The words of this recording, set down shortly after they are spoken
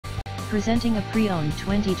Presenting a pre-owned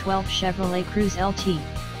 2012 Chevrolet Cruze LT.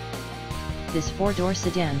 This four-door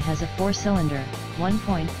sedan has a four-cylinder,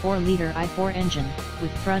 1.4-liter i4 engine,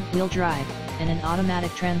 with front-wheel drive, and an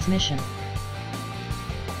automatic transmission.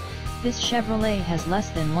 This Chevrolet has less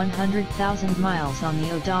than 100,000 miles on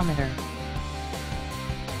the odometer.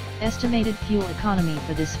 Estimated fuel economy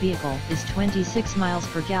for this vehicle is 26 miles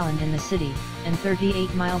per gallon in the city, and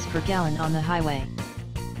 38 miles per gallon on the highway.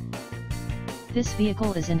 This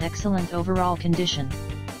vehicle is in excellent overall condition.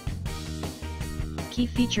 Key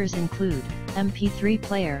features include MP3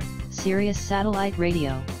 player, Sirius satellite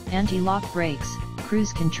radio, anti-lock brakes,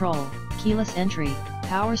 cruise control, keyless entry,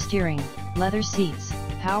 power steering, leather seats,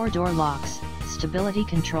 power door locks, stability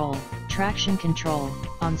control, traction control,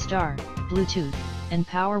 OnStar, Bluetooth, and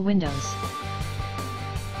power windows.